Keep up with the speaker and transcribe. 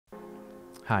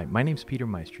Hi, my name's Peter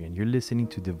Maestri, and you're listening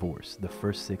to Divorce, the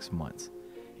First 6 Months.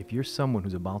 If you're someone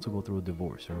who's about to go through a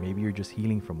divorce, or maybe you're just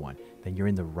healing from one, then you're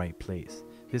in the right place.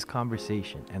 This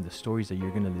conversation and the stories that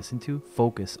you're going to listen to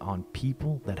focus on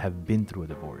people that have been through a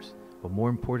divorce, but more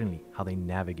importantly, how they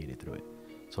navigated through it.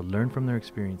 So learn from their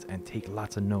experience and take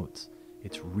lots of notes.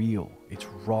 It's real, it's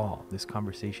raw, this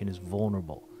conversation is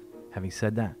vulnerable. Having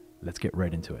said that, let's get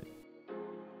right into it.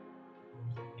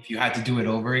 If you had to do it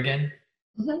over again,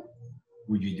 Mhm.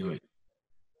 would you do it?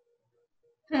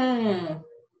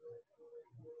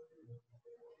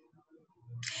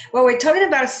 Well, we're talking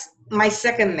about my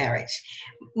second marriage.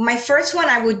 My first one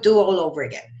I would do all over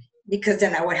again because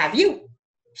then I would have you.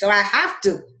 So I have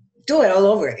to do it all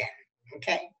over again.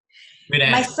 Okay. Good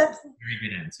My, answer. sec- Very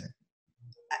good answer.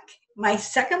 my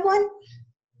second one,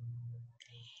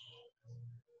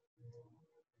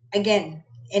 again,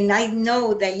 and I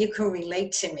know that you can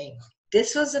relate to me.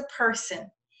 This was a person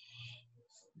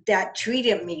that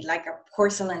treated me like a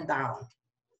porcelain doll.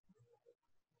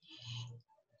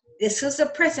 This was a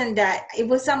person that it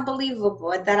was unbelievable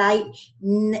that I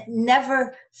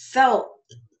never felt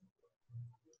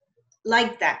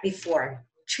like that before.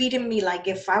 Treated me like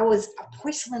if I was a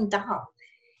porcelain doll.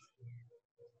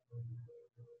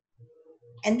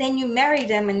 And then you marry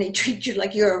them and they treat you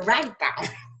like you're a rag doll.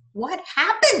 What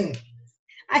happened?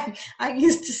 I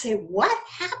used to say, what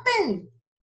happened?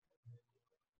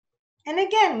 And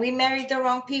again, we married the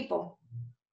wrong people.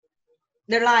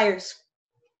 They're liars.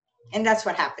 And that's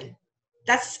what happened.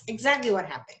 That's exactly what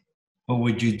happened. But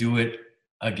would you do it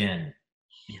again?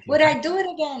 Would I do it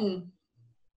again?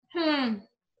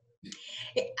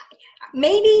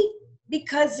 Maybe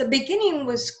because the beginning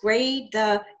was great,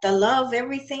 the love,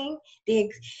 everything,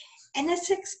 and this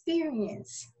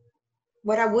experience.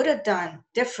 What I would have done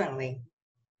differently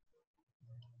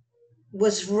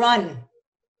was run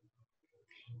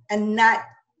and not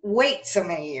wait so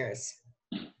many years.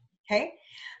 Okay?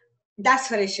 That's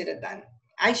what I should have done.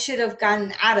 I should have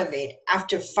gotten out of it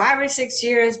after 5 or 6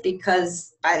 years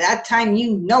because by that time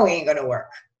you know it ain't gonna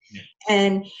work.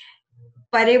 Yeah.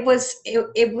 But it was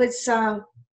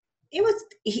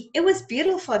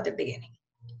beautiful at the beginning,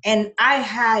 and I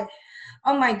had,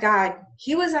 oh my God,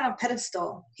 he was on a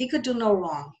pedestal. He could do no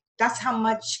wrong. That's how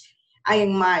much I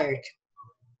admired.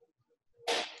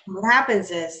 What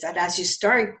happens is that as you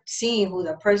start seeing who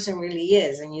the person really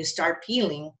is and you start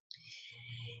peeling,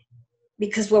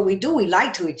 because what we do, we lie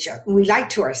to each other. We lie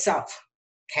to ourselves.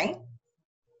 Okay.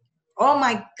 Oh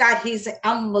my God, he's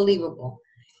unbelievable.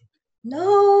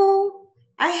 No,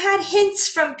 I had hints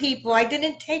from people. I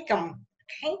didn't take them.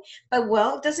 Okay. But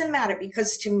well, it doesn't matter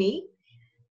because to me,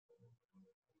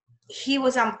 he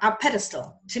was on a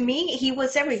pedestal. To me, he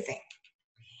was everything.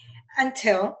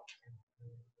 Until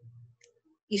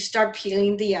you start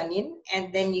peeling the onion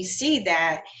and then you see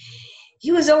that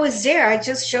he was always there. I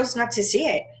just chose not to see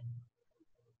it.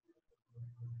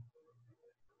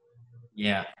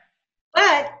 Yeah.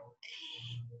 But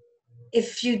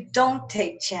if you don't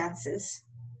take chances,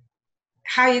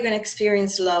 how are you going to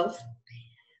experience love?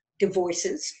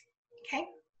 Divorces, okay?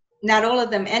 Not all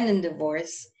of them end in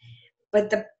divorce, but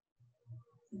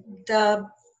the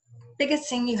biggest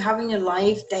thing you have in your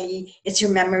life it's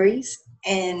your memories,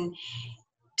 and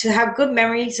to have good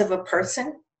memories of a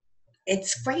person,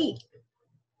 it's great.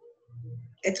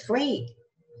 It's great,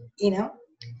 you know?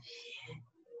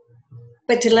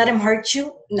 But to let him hurt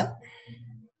you, no.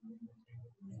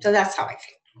 So that's how I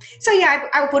feel. So yeah,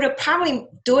 I would have probably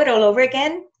do it all over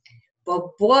again.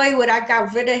 But boy, would I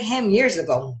got rid of him years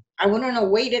ago. I wouldn't have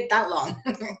waited that long.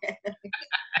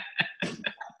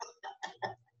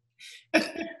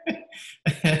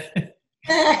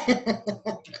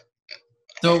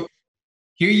 So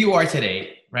here you are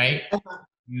today, right?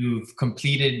 You've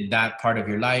completed that part of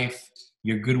your life.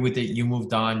 You're good with it. You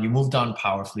moved on. You moved on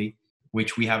powerfully,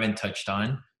 which we haven't touched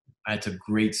on. It's a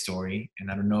great story. And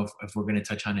I don't know if we're going to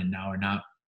touch on it now or not.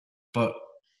 But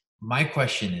my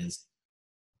question is,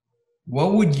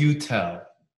 what would you tell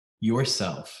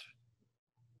yourself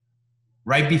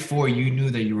right before you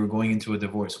knew that you were going into a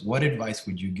divorce? What advice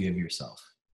would you give yourself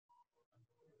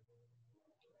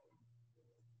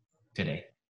today?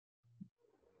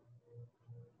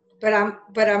 But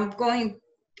I'm going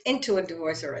into a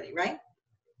divorce already, right?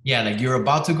 Yeah, like you're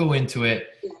about to go into it.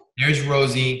 There's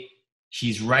Rosie.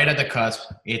 She's right at the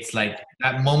cusp. It's like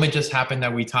that moment just happened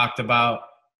that we talked about,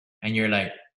 and you're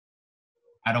like,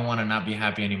 I don't want to not be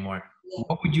happy anymore. Yeah.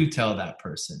 What would you tell that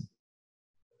person?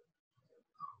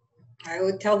 I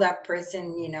would tell that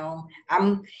person,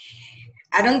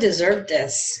 I don't deserve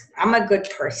this. I'm a good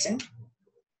person.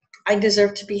 I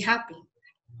deserve to be happy.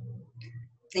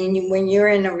 And when you're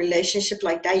in a relationship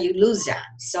like that, you lose that.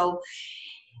 So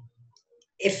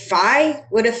if I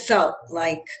would have felt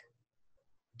like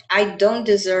I don't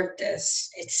deserve this,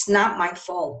 it's not my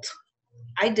fault,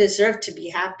 I deserve to be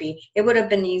happy, it would have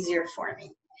been easier for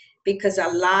me. Because a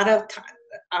lot of time,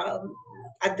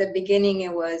 at the beginning,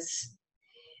 it was,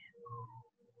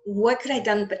 what could I have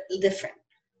done different?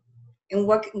 And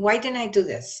why didn't I do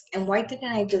this? And why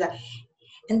didn't I do that?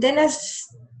 And then as,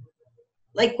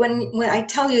 like when I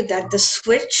tell you that the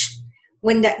switch,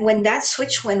 when that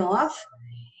switch went off,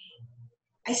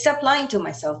 I stopped lying to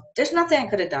myself. There's nothing I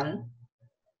could have done.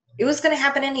 It was going to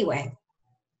happen anyway.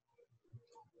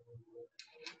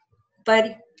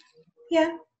 But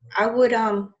yeah, I would,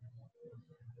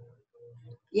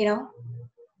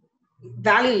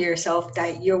 value yourself,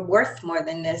 that you're worth more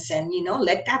than this, and,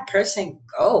 let that person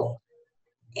go.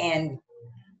 And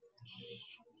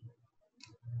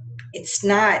it's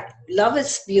not, love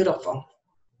is beautiful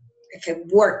if it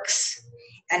works,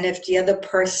 and if the other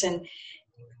person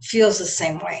feels the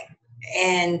same way,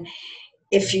 and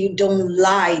if you don't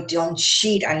lie, don't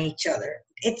cheat on each other,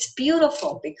 it's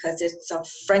beautiful, because it's a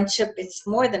friendship. It's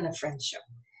more than a friendship.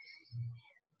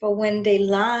 But when they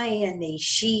lie and they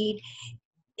cheat,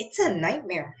 it's a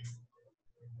nightmare.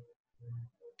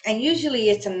 And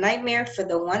usually it's a nightmare for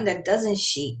the one that doesn't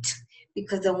cheat,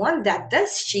 because the one that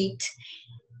does cheat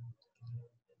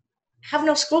have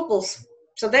no scruples,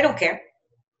 so they don't care.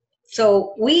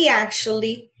 So we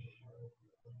actually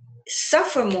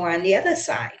suffer more on the other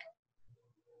side.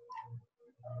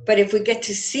 But if we get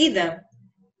to see them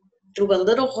through a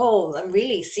little hole and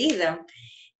really see them,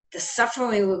 the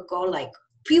suffering will go like,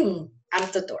 boom,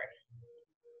 out the door,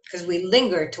 because we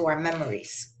linger to our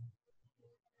memories.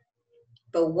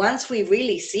 But once we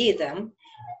really see them,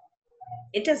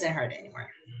 it doesn't hurt anymore.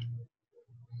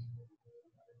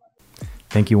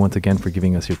 Thank you once again for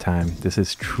giving us your time. This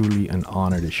is truly an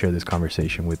honor to share this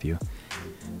conversation with you.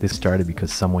 This started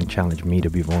because someone challenged me to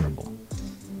be vulnerable.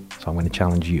 So I'm going to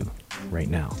challenge you right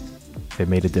now. If it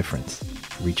made a difference,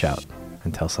 reach out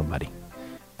and tell somebody.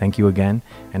 Thank you again,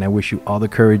 and I wish you all the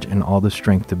courage and all the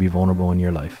strength to be vulnerable in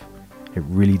your life. It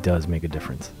really does make a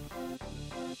difference.